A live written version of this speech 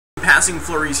passing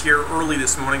flurries here early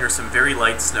this morning, or some very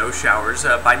light snow showers.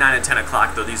 By 9 and 10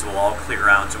 o'clock, though, these will all clear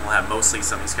out, and we'll have mostly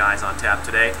sunny skies on tap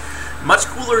today. Much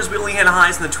cooler as we only hit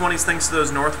highs in the 20s thanks to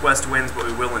those northwest winds, but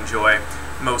we will enjoy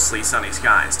mostly sunny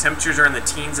skies. Temperatures are in the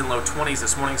teens and low 20s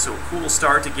this morning, so a cool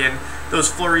start. Again,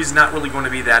 those flurries not really going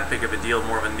to be that big of a deal,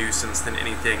 more of a nuisance than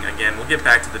anything. Again, we'll get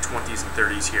back to the 20s and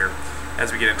 30s here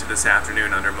as we get into this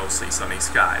afternoon under mostly sunny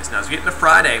skies. Now, as we get into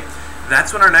Friday,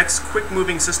 that's when our next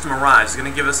quick-moving system arrives. It's going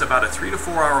to give us about a 3 to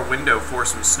 4 hour window for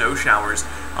some snow showers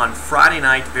on Friday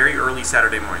night, very early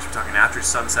Saturday morning. So we're talking after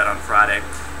sunset on Friday,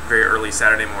 very early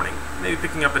Saturday morning. Maybe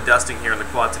picking up a dusting here in the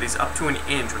Quad Cities, up to an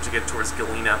inch once you get towards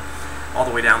Galena, all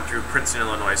the way down through Princeton,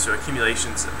 Illinois. So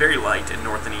accumulations very light in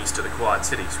north and east of the Quad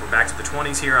Cities. We're back to the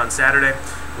 20s here on Saturday.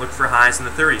 Look for highs in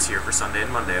the 30s here for Sunday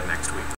and Monday of next week.